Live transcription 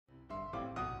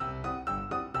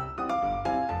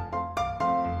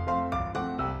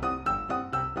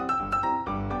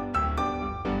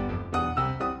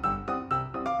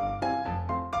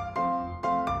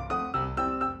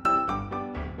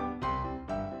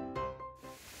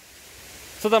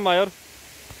Co tam, major?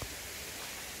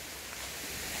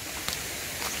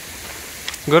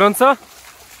 Gorąco?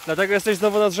 Dlatego jesteś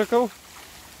znowu nad rzeką?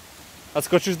 A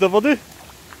skoczysz do wody?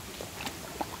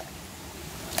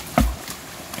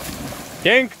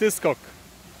 Piękny skok.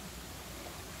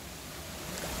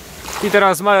 I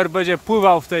teraz major będzie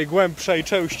pływał w tej głębszej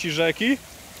części rzeki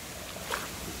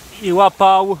i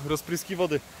łapał rozpryski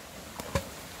wody.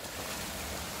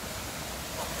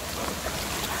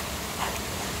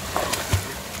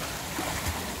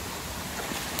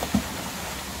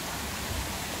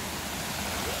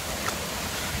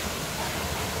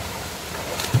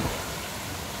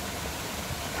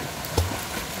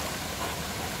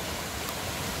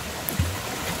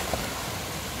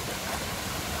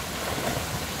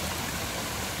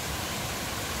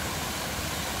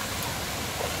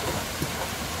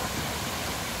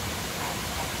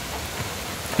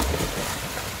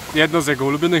 Jedno z jego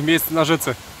ulubionych miejsc na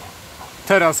rzece.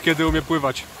 Teraz, kiedy umie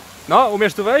pływać. No,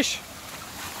 umiesz tu wejść?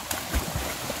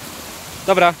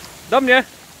 Dobra, do mnie.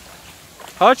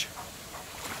 Chodź.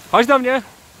 Chodź do mnie.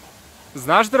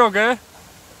 Znasz drogę.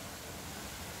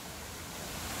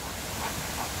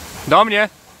 Do mnie.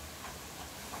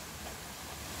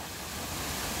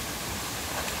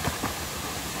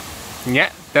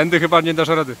 Nie, tędy chyba nie dasz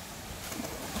rady.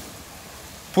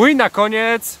 Płyń na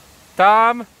koniec.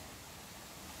 Tam.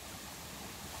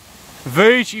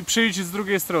 Wyjdź i przyjdź z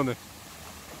drugiej strony.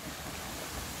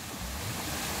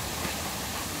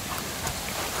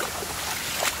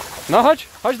 No chodź,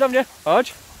 chodź do mnie,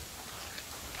 chodź.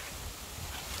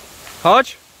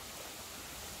 Chodź.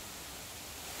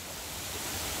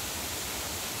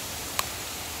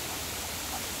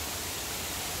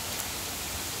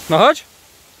 No chodź.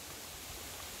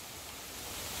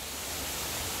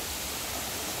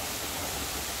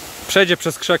 Przejdzie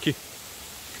przez krzaki.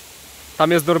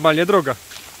 Tam jest normalnie droga.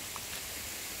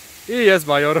 I jest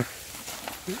major.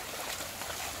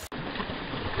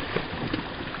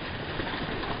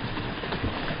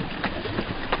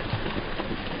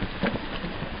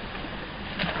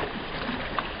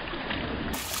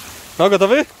 No,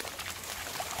 gotowy?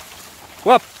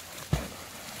 Łap!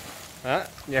 A,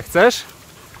 nie chcesz?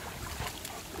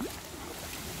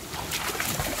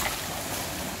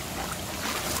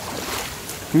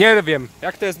 Nie wiem,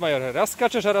 jak to jest, major. Raz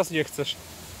skaczesz, a raz nie chcesz.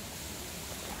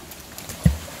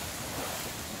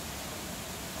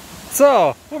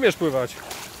 Co? Umiesz pływać?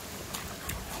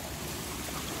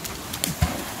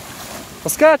 No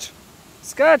skacz!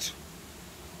 Skacz!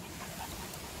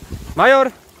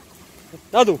 Major!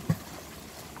 Na dół!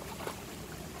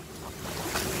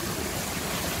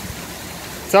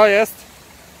 Co jest?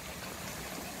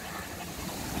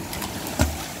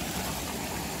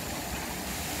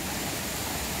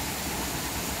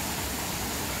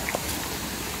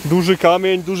 Duży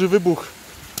kamień, duży wybuch.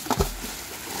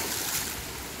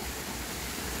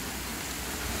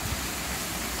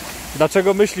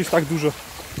 Dlaczego myślisz tak dużo?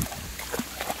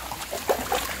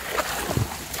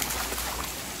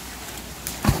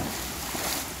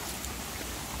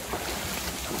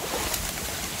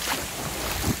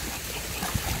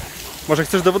 Może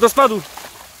chcesz do wodospadu?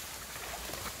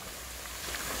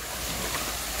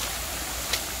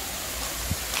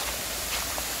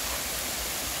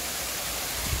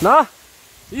 No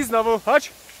i znowu,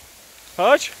 chodź,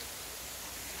 chodź.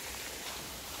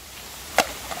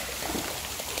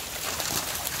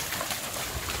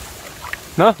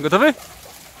 No, gotowy?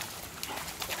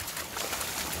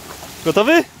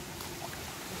 Gotowy?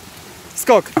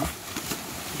 Skok.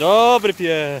 Dobry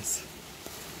pies.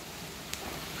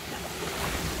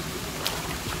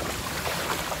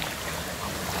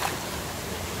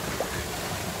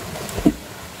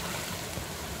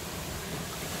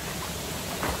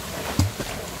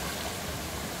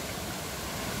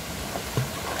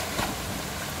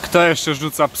 Kto jeszcze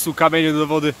rzuca psu kamienie do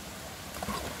wody?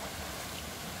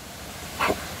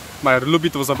 Major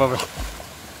lubi tą zabawę.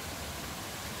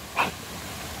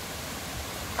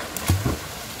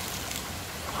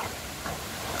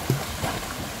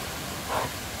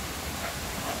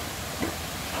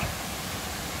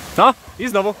 No i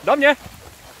znowu, do mnie.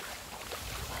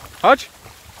 Chodź.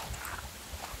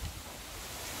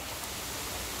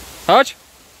 Chodź.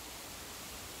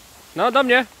 No, do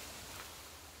mnie.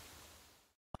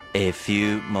 A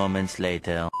few moments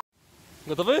later.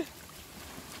 Gotowy?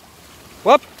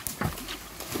 Łap!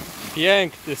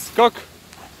 Piękny skok.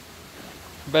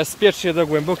 Bezpiecznie do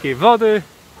głębokiej wody.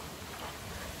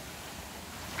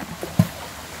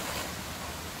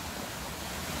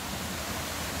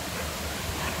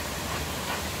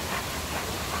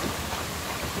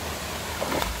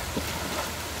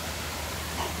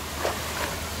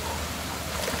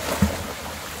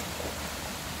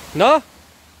 No,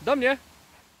 do mnie.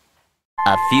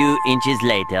 A few inches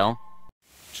later.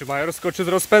 Czy major skoczy z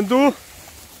rozpędu?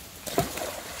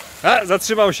 A,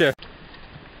 zatrzymał się.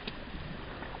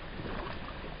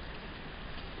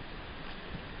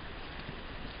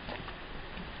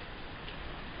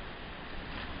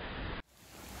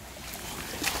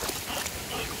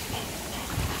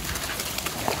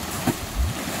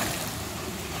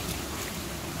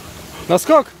 No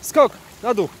skok, skok,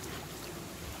 na dół.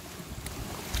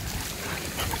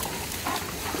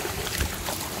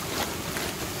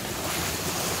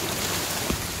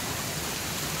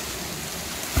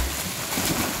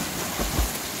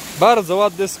 Bardzo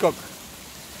ładny skok.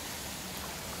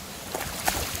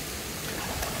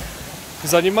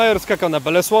 Zanim major skakał na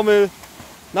bele słomy,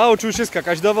 nauczył się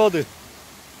skakać do wody.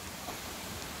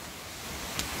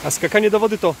 A skakanie do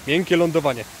wody to miękkie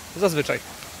lądowanie. Zazwyczaj.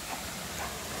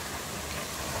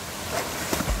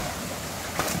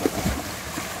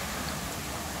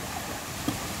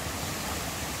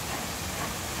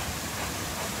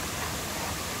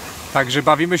 Także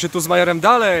bawimy się tu z majorem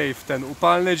dalej w ten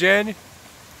upalny dzień.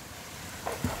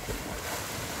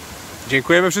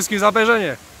 Dziękujemy wszystkim za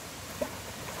obejrzenie.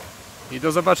 I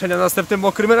do zobaczenia następnym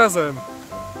mokrym razem.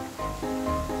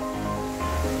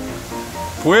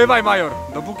 Pływaj, major,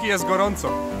 dopóki jest gorąco.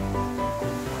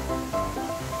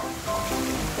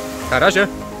 Na razie.